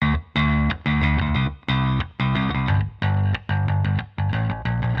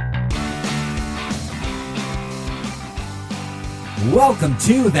Welcome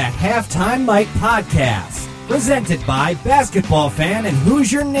to the Halftime Mike Podcast, presented by basketball fan and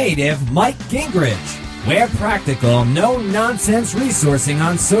Hoosier native Mike Gingrich, where practical, no-nonsense resourcing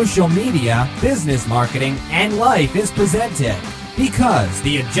on social media, business marketing, and life is presented. Because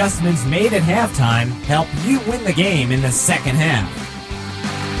the adjustments made at halftime help you win the game in the second half.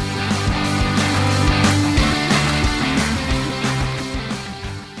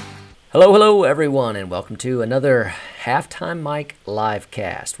 Hello everyone, and welcome to another Halftime Mike live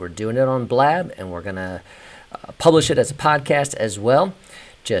cast. We're doing it on Blab, and we're going to publish it as a podcast as well.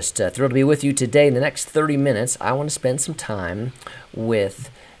 Just thrilled to be with you today. In the next 30 minutes, I want to spend some time with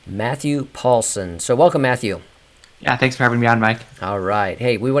Matthew Paulson. So welcome, Matthew. Yeah, thanks for having me on, Mike. All right.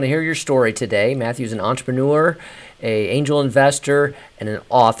 Hey, we want to hear your story today. Matthew's an entrepreneur, an angel investor, and an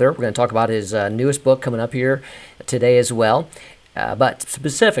author. We're going to talk about his newest book coming up here today as well. But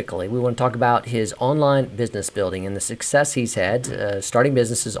specifically, we want to talk about his online business building and the success he's had starting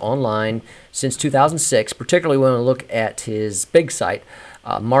businesses online since 2006. Particularly, we want to look at his big site,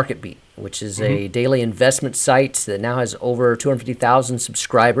 MarketBeat, which is a daily investment site that now has over 250,000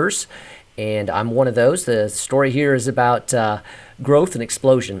 subscribers. And I'm one of those. The story here is about growth and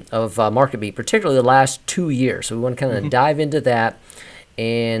explosion of MarketBeat, particularly the last 2 years. So we want to kind of dive into that.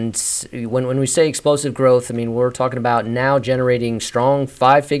 And when we say explosive growth, I mean, we're talking about now generating strong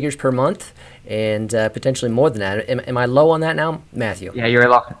 5 figures per month and potentially more than that. Am I low on that now, Matthew? Yeah, you're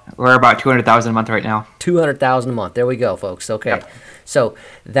low. We're about 200,000 a month right now. 200,000 a month. There we go, folks. Okay. Yep. So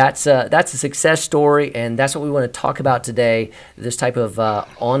that's a success story, and that's what we want to talk about today, this type of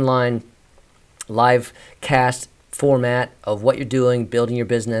online live cast format of what you're doing, building your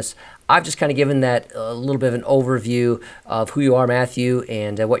business. I've just kind of given that a little bit of an overview of who you are, Matthew,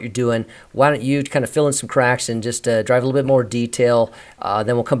 and what you're doing. Why don't you kind of fill in some cracks and just drive a little bit more detail,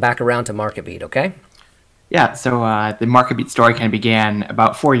 then we'll come back around to MarketBeat, okay? Yeah, so the MarketBeat story kind of began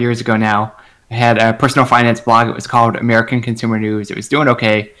about 4 years ago now. I had a personal finance blog. It was called American Consumer News. It was doing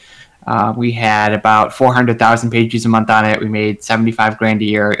okay. We had about 400,000 pages a month on it. We made 75 grand a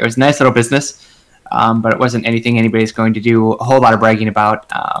year. It was a nice little business, but it wasn't anything anybody's going to do a whole lot of bragging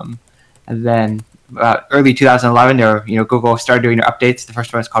about. And then early 2011, Google started doing their updates. The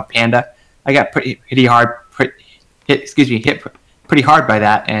first one was called Panda. I got hit pretty hard by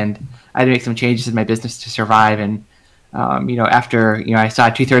that, and I had to make some changes in my business to survive. And after I saw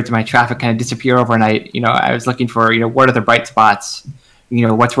 2/3 of my traffic kind of disappear overnight, I was looking for what are the bright spots,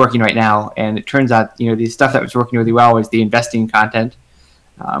 what's working right now. And it turns out the stuff that was working really well was the investing content.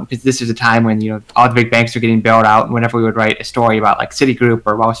 Because this is a time when all the big banks are getting bailed out, and whenever we would write a story about like Citigroup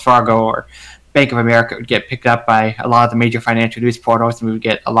or Wells Fargo or Bank of America, it would get picked up by a lot of the major financial news portals, and we would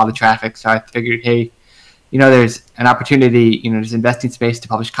get a lot of traffic. So I figured, hey, there's an opportunity, there's investing space to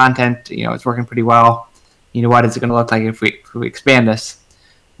publish content. It's working pretty well. What is it going to look like if we expand this?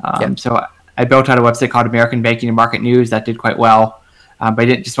 So I built out a website called American Banking and Market News that did quite well. But I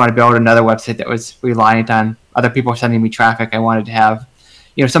didn't just want to build another website that was reliant on other people sending me traffic. I wanted to have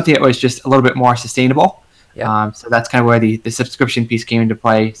something that was just a little bit more sustainable. Yeah. So that's kind of where the subscription piece came into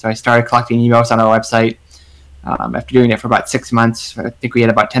play. So I started collecting emails on our website. After doing it for about 6 months, I think we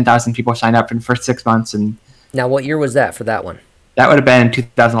had about 10,000 people sign up in the first 6 months. And now, what year was that for that one? That would have been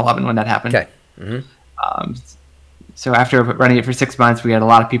 2011 when that happened. Okay. Mm-hmm. So after running it for 6 months, we had a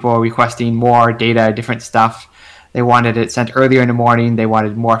lot of people requesting more data, different stuff. They wanted it sent earlier in the morning. They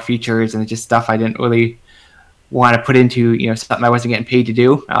wanted more features, and just stuff I didn't really want to put into something I wasn't getting paid to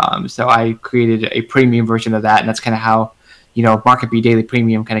do. So I created a premium version of that, and that's kind of how MarketBeat Daily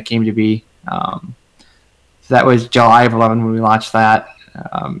Premium kind of came to be. So that was July of 11 when we launched that.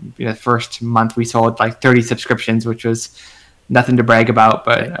 The first month we sold like 30 subscriptions, which was nothing to brag about,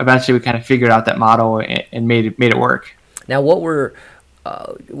 but eventually we kind of figured out that model and made it work. Now, what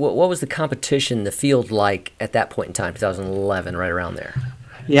was the competition, the field like at that point in time, 2011, right around there?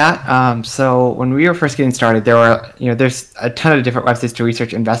 Yeah. So when we were first getting started, there were, there's a ton of different websites to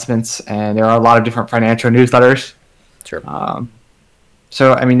research investments, and there are a lot of different financial newsletters. Sure.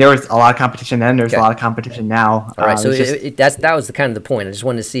 So I mean, there was a lot of competition then. There's a lot of competition now. All right. So that was the kind of the point. I just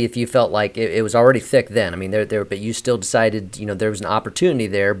wanted to see if you felt like it was already thick then. I mean, but you still decided, there was an opportunity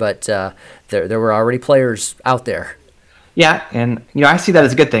there, but there were already players out there. Yeah, and I see that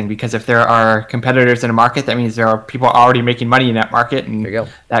as a good thing, because if there are competitors in a market, that means there are people already making money in that market, and there you go.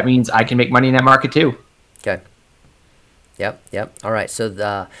 That means I can make money in that market too. Okay. Yep. All right.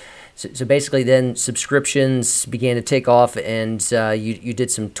 So so basically, then subscriptions began to take off, and you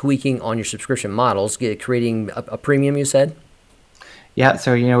did some tweaking on your subscription models, creating a premium. You said. Yeah.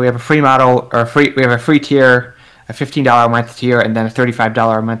 So we have a free model, we have a free tier, a $15 a month tier, and then a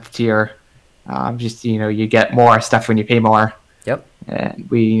 $35 a month tier. You get more stuff when you pay more. Yep. And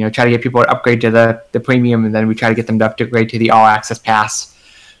we try to get people to upgrade to the premium, and then we try to get them to upgrade to the all access pass.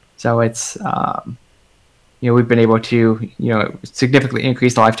 So it's we've been able to significantly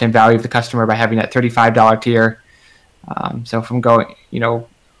increase the lifetime value of the customer by having that $35 tier. So from going,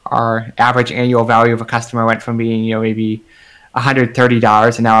 our average annual value of a customer went from being maybe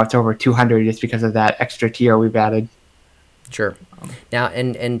 $130, and now it's over $200 just because of that extra tier we've added. Sure. Now,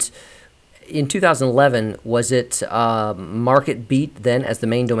 and in 2011, was it MarketBeat then as the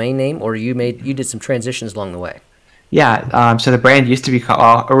main domain name, or you did some transitions along the way? Yeah. So the brand used to be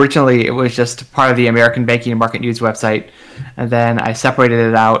called, originally it was just part of the American Banking and Market News website, and then I separated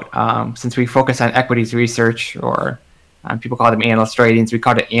it out since we focus on equities research, or people call them analyst ratings. We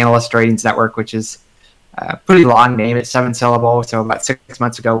called it Analyst Ratings Network, which is a pretty long name. It's 7 syllables. So about 6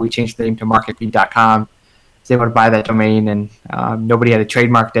 months ago, we changed the name to marketbeat.com. I was able to buy that domain, and nobody had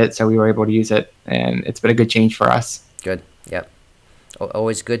trademarked it, so we were able to use it, and it's been a good change for us. Good. Yep.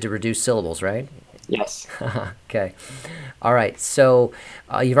 Always good to reduce syllables, right? Yes. Okay. All right. So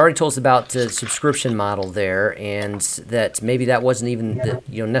you've already told us about the subscription model there, and that maybe that wasn't even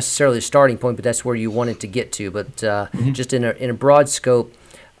necessarily the starting point, but that's where you wanted to get to. But just in a broad scope,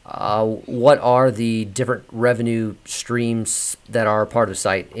 what are the different revenue streams that are part of the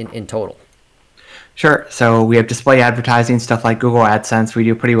site in total? Sure. So we have display advertising, stuff like Google AdSense. We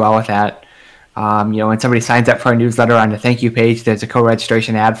do pretty well with that. When somebody signs up for our newsletter, on the thank you page, there's a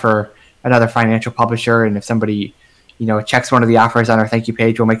co-registration ad for another financial publisher. And if somebody, checks one of the offers on our thank you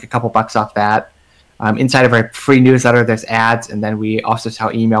page, we'll make a couple bucks off that. Inside of our free newsletter, there's ads, and then we also sell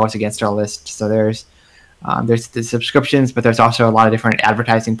emails against our list. So there's the subscriptions, but there's also a lot of different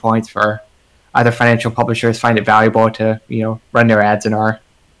advertising points for other financial publishers find it valuable to, run their ads in our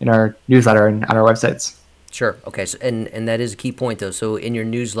newsletter and on our websites. Sure. Okay. So, and that is a key point, though. So in your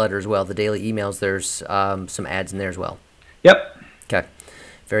newsletter as well, the daily emails, there's some ads in there as well. Yep. Okay.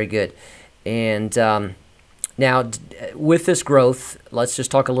 Very good. And now, with this growth, let's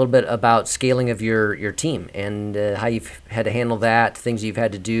just talk a little bit about scaling of your team and how you've had to handle that, things you've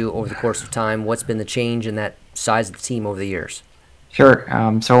had to do over the course of time. What's been the change in that size of the team over the years? Sure.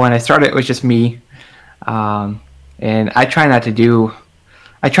 So when I started, it was just me, and I try not to do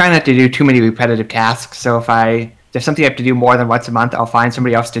too many repetitive tasks. So if there's something I have to do more than once a month, I'll find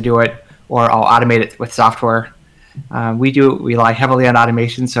somebody else to do it, or I'll automate it with software. We rely heavily on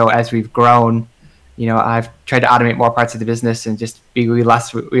automation. So as we've grown, I've tried to automate more parts of the business and just be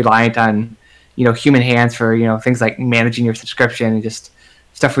less reliant on, human hands for, things like managing your subscription and just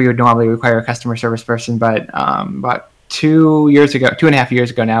stuff we would normally require a customer service person. But about 2.5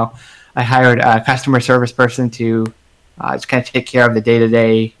 years ago now, I hired a customer service person to just kind of take care of the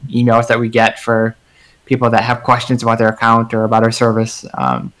day-to-day emails that we get for people that have questions about their account or about our service.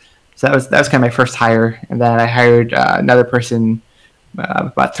 So that was kind of my first hire, and then I hired another person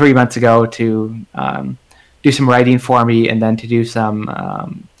about 3 months ago to do some writing for me, and then to do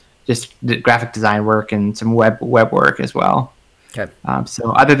some just graphic design work and some web work as well. Okay.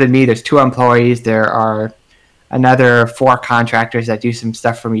 So other than me, there's 2 employees. There are another 4 contractors that do some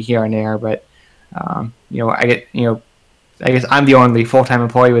stuff for me here and there, but I guess I'm the only full-time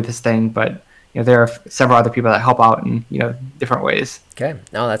employee with this thing, but there are several other people that help out in different ways. Okay,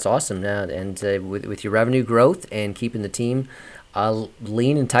 no, that's awesome. Now, and with your revenue growth and keeping the team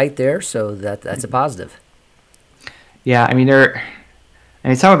lean and tight there, so that's a positive. Yeah, I mean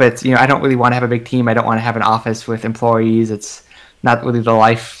some of it's I don't really want to have a big team. I don't want to have an office with employees. It's not really the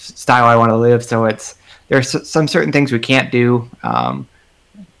lifestyle I want to live. So there's some certain things we can't do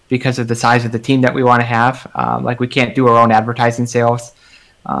because of the size of the team that we want to have. Like we can't do our own advertising sales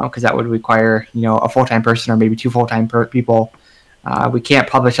because that would require a full-time person or maybe 2 full-time people. We can't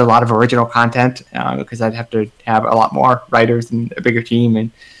publish a lot of original content because I'd have to have a lot more writers and a bigger team,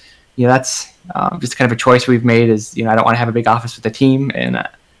 and that's just kind of a choice we've made. Is I don't want to have a big office with a team, and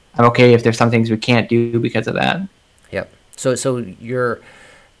I'm okay if there's some things we can't do because of that. Yep. So your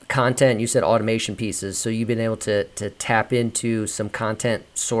content, you said automation pieces, so you've been able to tap into some content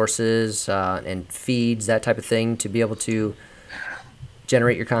sources and feeds, that type of thing, to be able to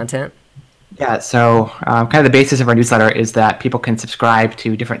generate your content? Yeah, so kind of the basis of our newsletter is that people can subscribe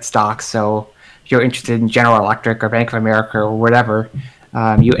to different stocks. So if you're interested in General Electric or Bank of America or whatever,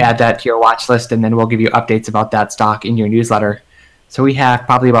 you add that to your watch list, and then we'll give you updates about that stock in your newsletter. So we have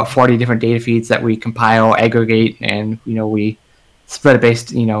probably about 40 different data feeds that we compile, aggregate, and we split it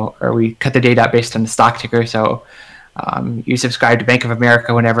based, or we cut the data out based on the stock ticker. So you subscribe to Bank of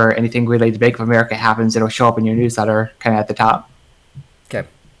America, whenever anything related to Bank of America happens, it'll show up in your newsletter kind of at the top. Okay.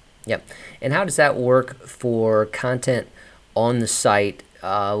 Yep. And how does that work for content on the site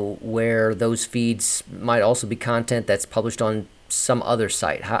where those feeds might also be content that's published on some other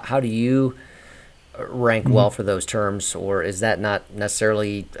site? How do you rank well for those terms, or is that not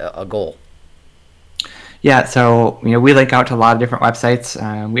necessarily a goal? Yeah, so we link out to a lot of different websites.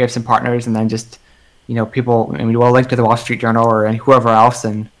 We have some partners, and then just people. I mean, we'll link to the Wall Street Journal or whoever else,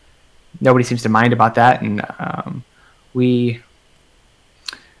 and nobody seems to mind about that. And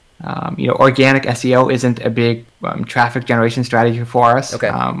organic SEO isn't a big traffic generation strategy for us.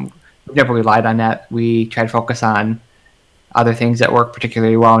 Okay. We've never relied on that. We try to focus on other things that work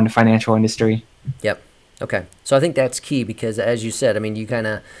particularly well in the financial industry. Yep. Okay. So I think that's key because, as you said, I mean, you kind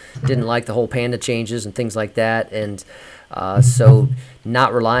of didn't like the whole Panda changes and things like that. And so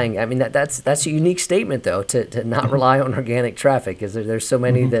not relying, I mean, that's a unique statement, though, to not rely on organic traffic, because there's so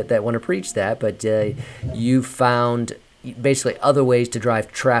many that want to preach that. But you found basically other ways to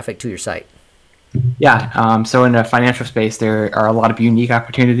drive traffic to your site. Yeah. So in the financial space, there are a lot of unique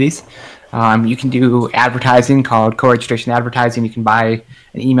opportunities. You can do advertising called co-registration advertising. You can buy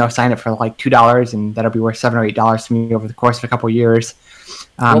an email sign up for like $2, and that'll be worth $7 or $8 to me over the course of a couple of years.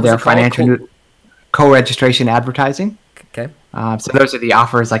 There are financial co-registration advertising. Okay. So those are the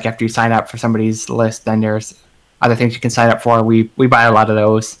offers. Like after you sign up for somebody's list, then there's other things you can sign up for. We buy a lot of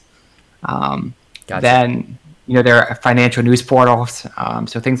those. Gotcha. Then there are financial news portals.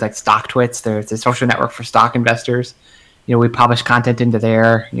 So things like StockTwits. There's a social network for stock investors. We publish content into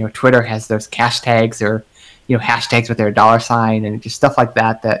there. Twitter has those cash tags or hashtags with their $sign and just stuff like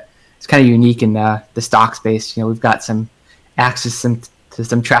that. That is kind of unique in the stock space. We've got some access to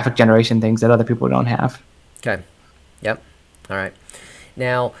some traffic generation things that other people don't have. Okay. Yep. All right.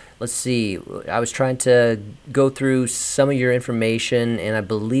 Now, let's see. I was trying to go through some of your information, and I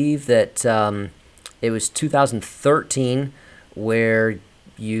believe that it was 2013 where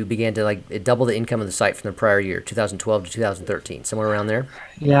you began to double the income of the site from the prior year, 2012 to 2013, somewhere around there.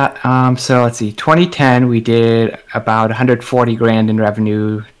 Yeah. So let's see. 2010 we did about $140,000 in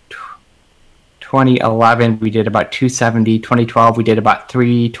revenue. 2011 we did about $270,000. 2012 we did about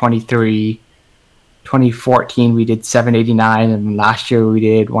 $323,000. 2014 we did $789,000, and last year we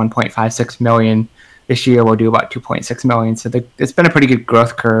did $1.56 million. This year we'll do about $2.6 million. So it's been a pretty good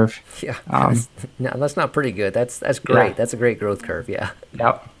growth curve. Yeah. No, that's not pretty good. That's great. Yeah. That's a great growth curve. Yeah.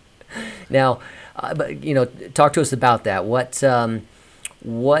 Yep. Now, but talk to us about that. What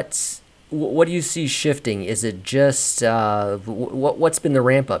do you see shifting? Is it just what's been the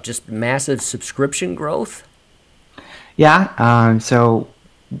ramp up? Just massive subscription growth? Yeah. So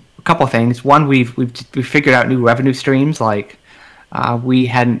a couple of things. One, we've figured out new revenue streams. Like we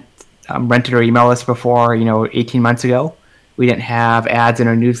hadn't rented our email list before, 18 months ago. We didn't have ads in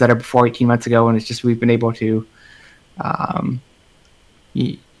our newsletter before 18 months ago, and it's just we've been able to, when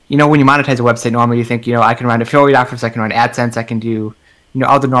you monetize a website, normally you think, I can run affiliate offers, I can run AdSense, I can do,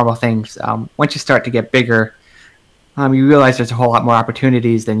 all the normal things. Once you start to get bigger, you realize there's a whole lot more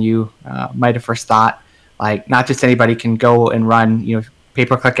opportunities than you might have first thought. Like, not just anybody can go and run,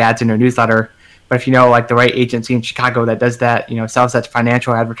 pay-per-click ads in their newsletter. But if like the right agency in Chicago that does that, sells that to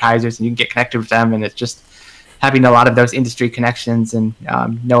financial advertisers, and you can get connected with them, and it's just having a lot of those industry connections and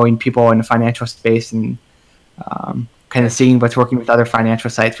knowing people in the financial space and kind of seeing what's working with other financial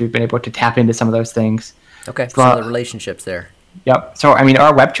sites, we've been able to tap into some of those things. Okay, so the relationships there. Yep. So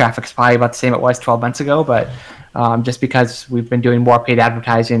our web traffic is probably about the same it was 12 months ago, but just because we've been doing more paid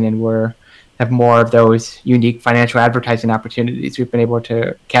advertising and have more of those unique financial advertising opportunities, we've been able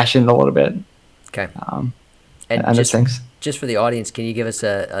to cash in a little bit. Okay. And just for the audience, can you give us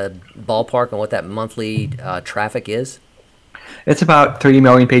a ballpark on what that monthly traffic is? It's about 3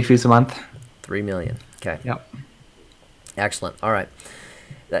 million page views a month. 3 million. Okay. Yep. Excellent. All right.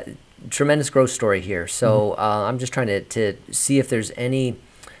 Tremendous growth story here. So I'm just trying to see if there's any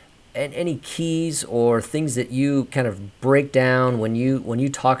keys or things that you kind of break down when you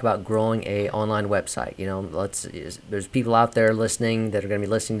talk about growing a online website. There's people out there listening that are going to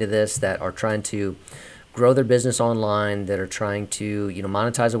be listening to this that are trying to grow their business online, that are trying to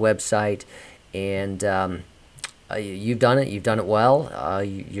monetize a website, and you've done it well.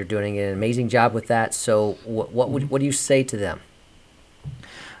 You're doing an amazing job with that. So what do you say to them?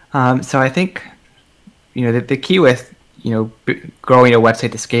 So I think the key with growing a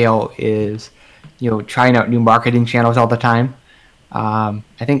website to scale is, trying out new marketing channels all the time. I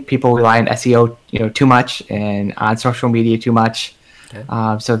think people rely on SEO, too much, and on social media too much. Okay.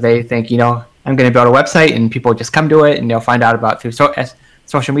 So they think, I'm going to build a website and people just come to it and they'll find out about through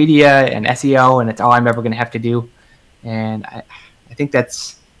social media and SEO, and it's all I'm ever going to have to do. And I think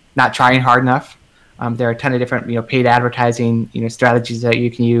that's not trying hard enough. There are a ton of different, paid advertising, strategies that you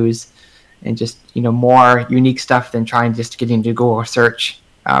can use, and just, more unique stuff than trying just to get into Google search,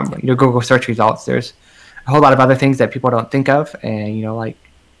 Google search results. There's a whole lot of other things that people don't think of. And, like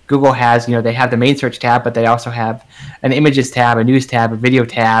Google has, they have the main search tab, but they also have an images tab, a news tab, a video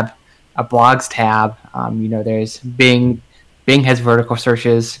tab, a blogs tab. There's Bing. Bing has vertical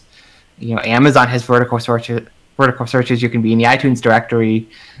searches. Amazon has vertical searches. You can be in the iTunes directory.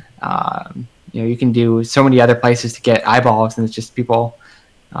 You can do so many other places to get eyeballs, and it's just people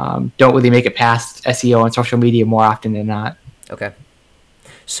don't really make it past SEO and social media more often than not. Okay.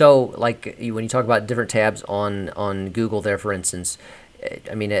 So, like when you talk about different tabs on Google there, for instance,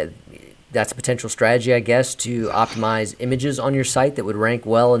 I mean, that's a potential strategy, I guess, to optimize images on your site that would rank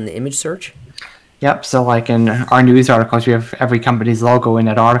well in the image search? Yep. So like in our news articles, we have every company's logo in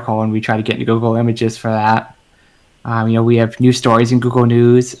that article, and we try to get into Google Images for that. We have news stories in Google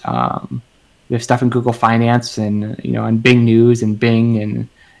News. We have stuff in Google Finance and, and Bing News and Bing and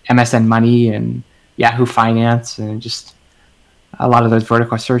MSN Money and Yahoo Finance, and just a lot of those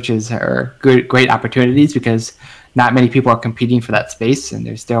vertical searches are great opportunities because not many people are competing for that space, and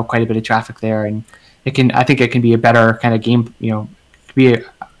there's still quite a bit of traffic there. And I think it can be a better kind of game, be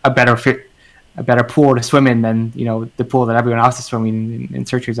a better fit, a better pool to swim in than the pool that everyone else is swimming in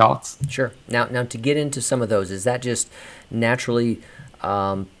search results. Sure. Now to get into some of those, is that just naturally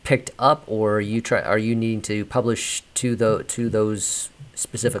picked up, or are you needing to publish to those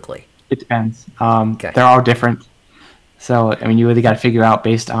specifically? It depends. Okay. They're all different. So you really got to figure out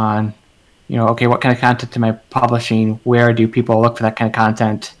based on okay, what kind of content am I publishing? Where do people look for that kind of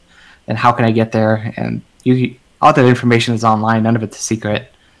content? And how can I get there? And all that information is online. None of it's a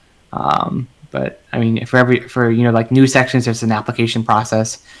secret. But for like news sections, there's an application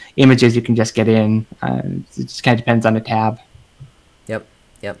process. Images you can just get in. It just kind of depends on the tab. Yep.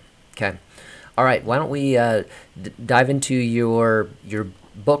 Okay. All right. Why don't we dive into your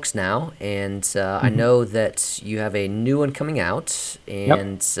books now? And I know that you have a new one coming out,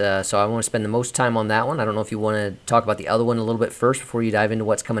 and so I want to spend the most time on that one. I don't know if you want to talk about the other one a little bit first before you dive into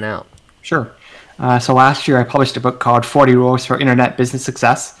what's coming out. Sure. So last year I published a book called 40 Rules for Internet Business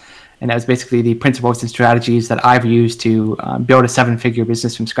Success. And that was basically the principles and strategies that I've used to build a 7-figure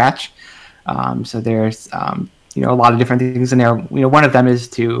business from scratch. So there's, a lot of different things in there. One of them is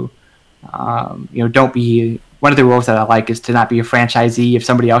to, don't be, one of the rules that I like is to not be a franchisee of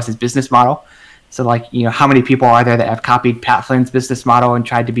somebody else's business model. So like, how many people are there that have copied Pat Flynn's business model and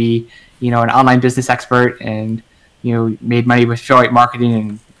tried to be, an online business expert and, made money with affiliate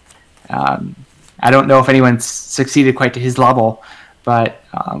marketing. And I don't know if anyone's succeeded quite to his level. But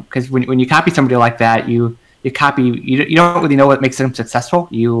because when you copy somebody like that, you don't really know what makes them successful.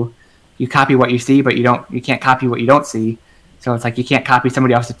 You copy what you see, but you can't copy what you don't see. So it's like you can't copy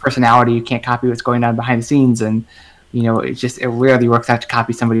somebody else's personality. You can't copy what's going on behind the scenes, and it rarely works out to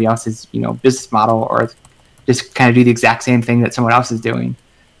copy somebody else's business model or just kind of do the exact same thing that someone else is doing.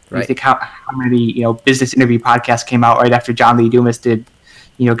 Right. You think how many business interview podcasts came out right after John Lee Dumas did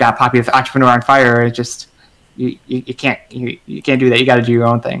got popular with Entrepreneur on Fire. It just you can't do that. You got to do your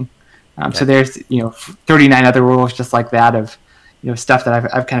own thing. Okay. So there's 39 other rules just like that of stuff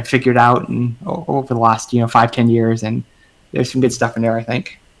that I've kind of figured out over the last 5-10 years, and there's some good stuff in there, I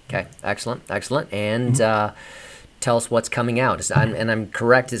think. Okay, excellent. And tell us what's coming out. And I'm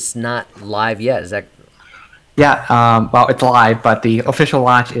correct, it's not live yet. Is that? Yeah, well, it's live, but the official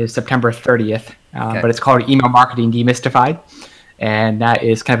launch is September 30th. Okay. But it's called Email Marketing Demystified. And that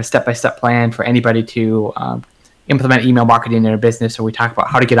is kind of a step-by-step plan for anybody to implement email marketing in their business. So we talk about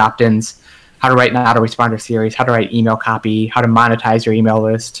how to get opt-ins, how to write an autoresponder series, how to write email copy, how to monetize your email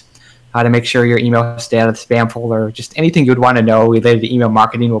list, how to make sure your email stay out of the spam folder. Just anything you'd want to know related to email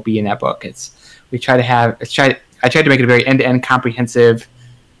marketing will be in that book. I tried to make it a very end-to-end comprehensive.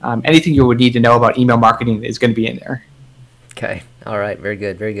 Anything you would need to know about email marketing is going to be in there. Okay. All right. Very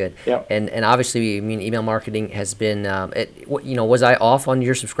good. Yep. And obviously, email marketing has been, was I off on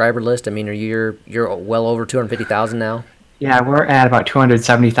your subscriber list? You're well over 250,000 now? Yeah, we're at about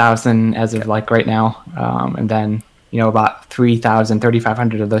 270,000 as of right now. And then, about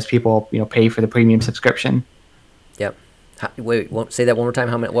 3,500 of those people, pay for the premium subscription. Yep. Wait, say that one more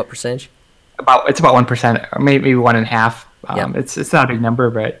time. What percentage? It's about 1%, or maybe 1.5%. Yep. It's not a big number,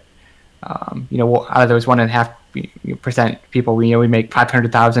 but out of those 1.5% people, we make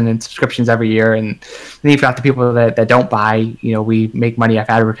 500,000 in subscriptions every year, and then you've got the people that don't buy. We make money off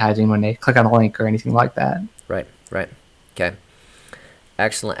advertising when they click on a link or anything like that. Right. Okay.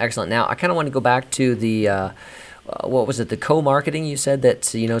 Excellent. Now I kind of want to go back to the what was it? The co-marketing. You said that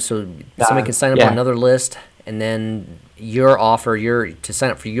so somebody can sign up on another list, and then your offer, to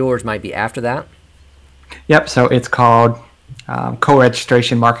sign up for yours might be after that. Yep. So it's called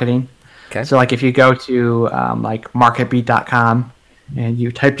co-registration marketing. Okay. So if you go to marketbeat.com and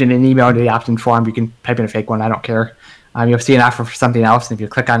you typed in an email into the opt-in form, you can type in a fake one. I don't care. You'll see an offer for something else, and if you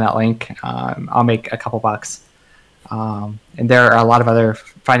click on that link, I'll make a couple bucks. And there are a lot of other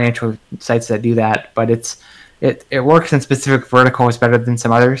financial sites that do that, but it works in specific verticals better than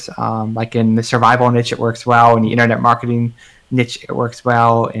some others. Like in the survival niche, it works well. In the internet marketing niche, it works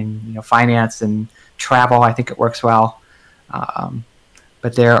well. In finance and travel, I think it works well.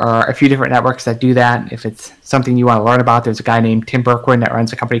 But there are a few different networks that do that. If it's something you want to learn about, there's a guy named Tim Berkwin that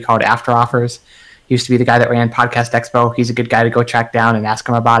runs a company called After Offers. He used to be the guy that ran Podcast Expo. He's a good guy to go track down and ask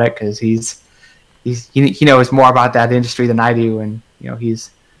him about it, because he knows more about that industry than I do, and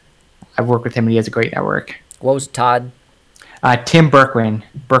I've worked with him, and he has a great network. What was Todd? Tim Berkwin.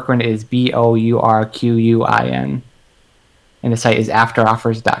 Berkwin is Bourquin, and the site is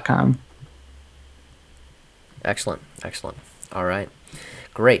afteroffers.com. Excellent. All right.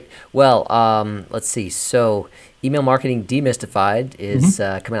 Great. Well, let's see. So, Email Marketing Demystified is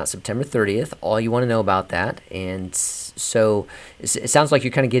coming out September 30th. All you want to know about that. And so it sounds like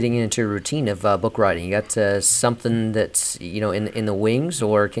you're kind of getting into a routine of book writing. You got something that's in the wings,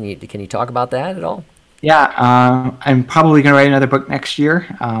 or can you talk about that at all? Yeah, I'm probably going to write another book next year.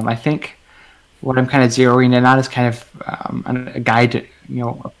 I think what I'm kind of zeroing in on is kind of a guide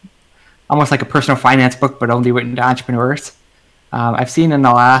to, almost like a personal finance book, but only written to entrepreneurs. I've seen in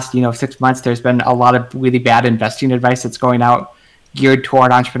the last 6 months there's been a lot of really bad investing advice that's going out geared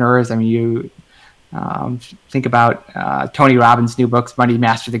toward entrepreneurs. I mean, you think about Tony Robbins' new books, Money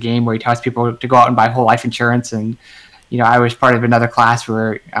Master the Game, where he tells people to go out and buy whole life insurance. And I was part of another class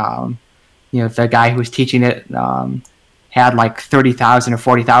where the guy who was teaching it had like $30,000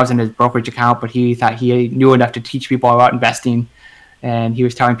 or $40,000 in his brokerage account, but he thought he knew enough to teach people about investing, and he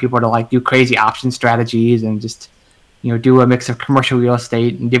was telling people to do crazy option strategies and just do a mix of commercial real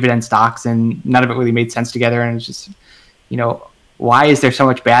estate and dividend stocks, and none of it really made sense together. And it's just, why is there so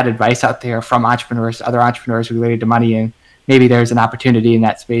much bad advice out there from entrepreneurs, other entrepreneurs related to money? And maybe there's an opportunity in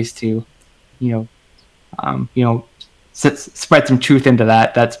that space to, spread some truth into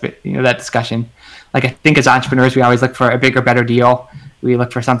that discussion. Like, I think as entrepreneurs, we always look for a bigger, better deal. We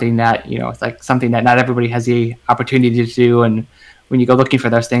look for something that, it's like something that not everybody has the opportunity to do. And when you go looking for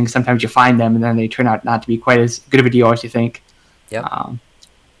those things, sometimes you find them, and then they turn out not to be quite as good of a deal as you think. Yep.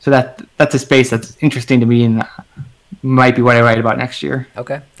 So that's a space that's interesting to me, and might be what I write about next year.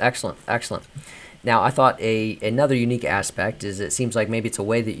 Okay, excellent. Now, I thought another unique aspect is it seems like maybe it's a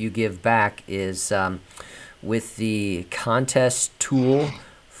way that you give back is with the contest tool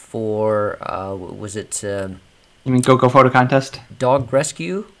for, was it? You mean GoGo Photo Contest? Dog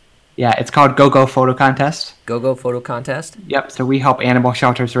Rescue? Yeah, it's called GoGo Photo Contest. GoGo Photo Contest? Yep, so we help animal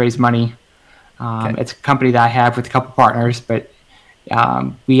shelters raise money. Okay. It's a company that I have with a couple partners, but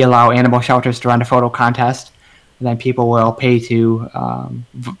we allow animal shelters to run a photo contest, and then people will pay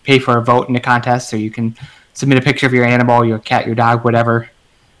for a vote in the contest. So you can submit a picture of your animal, your cat, your dog, whatever,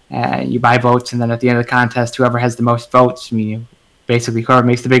 and you buy votes, and then at the end of the contest, whoever has the most votes, basically whoever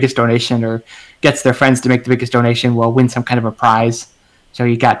makes the biggest donation or gets their friends to make the biggest donation will win some kind of a prize. So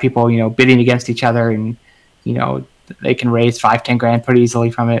you got people, bidding against each other, and, they can raise $5-10 grand pretty easily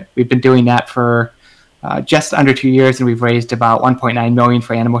from it. We've been doing that for just under 2 years, and we've raised about $1.9 million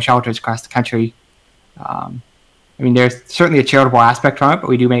for animal shelters across the country. There's certainly a charitable aspect from it, but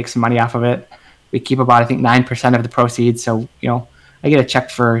we do make some money off of it. We keep about, I think, 9% of the proceeds. So, I get a check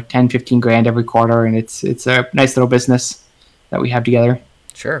for 10-15 grand every quarter, and it's a nice little business that we have together.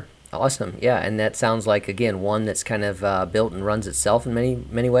 Sure. Awesome. Yeah, and that sounds like, again, one that's kind of built and runs itself in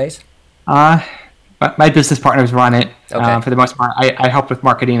many ways. But my business partners run it. Okay. For the most part. I helped with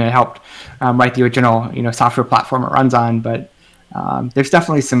marketing. I helped write the original software platform it runs on. But there's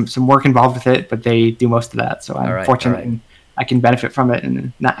definitely some work involved with it, but they do most of that. So I'm fortunate and I can benefit from it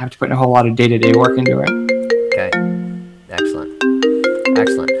and not have to put in a whole lot of day-to-day work into it. Okay.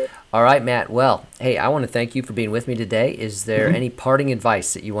 Excellent. All right, Matt. Well, hey, I want to thank you for being with me today. Is there any parting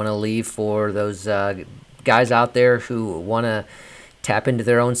advice that you want to leave for those guys out there who want to tap into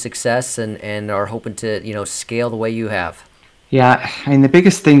their own success and are hoping to, scale the way you have? Yeah, the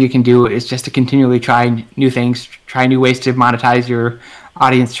biggest thing you can do is just to continually try new things, try new ways to monetize your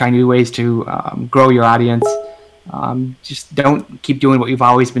audience, try new ways to grow your audience. Just don't keep doing what you've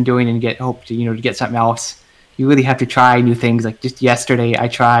always been doing and hope to get something else. You really have to try new things. Like just yesterday, I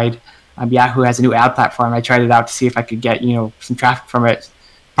tried Yahoo has a new ad platform. I tried it out to see if I could get some traffic from it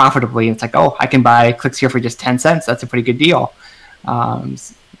profitably. And it's like, I can buy clicks here for just 10 cents. That's a pretty good deal. And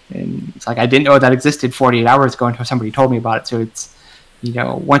it's like I didn't know that existed 48 hours ago until somebody told me about it. So it's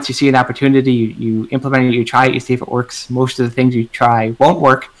once you see an opportunity, you implement it, you try it, you see if it works. Most of the things you try won't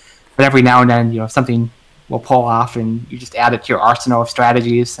work, but every now and then something will pull off, and you just add it to your arsenal of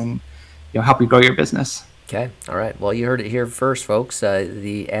strategies and help you grow your business. Okay. All right. Well, you heard it here first, folks.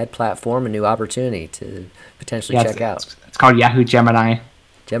 The ad platform, a new opportunity to potentially check out. It's called Yahoo Gemini.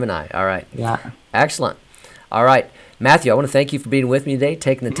 Gemini. All right. Yeah. Excellent. All right. Matthew, I want to thank you for being with me today,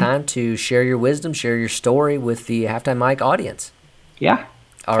 taking the time to share your wisdom, share your story with the Halftime Mike audience. Yeah.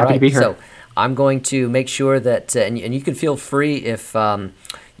 All Happy right. to be here. So I'm going to make sure that, and you can feel free if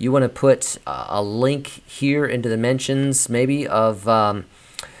you want to put a link here into the mentions, maybe of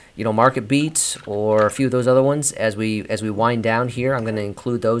Market Beat or a few of those other ones as we wind down here. I'm going to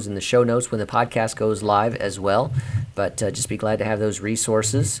include those in the show notes when the podcast goes live as well. But just be glad to have those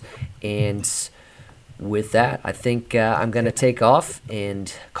resources. And with that, I think I'm going to take off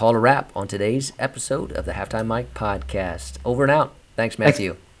and call a wrap on today's episode of the Halftime Mike podcast. Over and out. Thanks,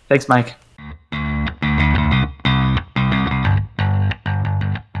 Matthew. Thanks, Mike.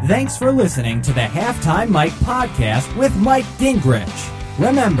 Thanks for listening to the Halftime Mike podcast with Mike Gingrich.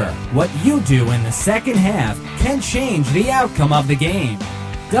 Remember, what you do in the second half can change the outcome of the game.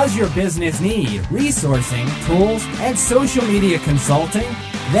 Does your business need resourcing, tools, and social media consulting?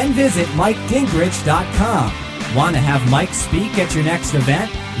 Then visit MikeGingrich.com. Want to have Mike speak at your next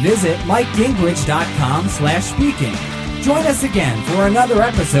event? Visit MikeGingrich.com/speaking. Join us again for another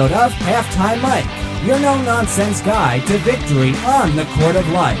episode of Halftime Mike, your no-nonsense guide to victory on the court of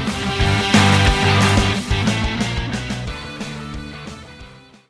life.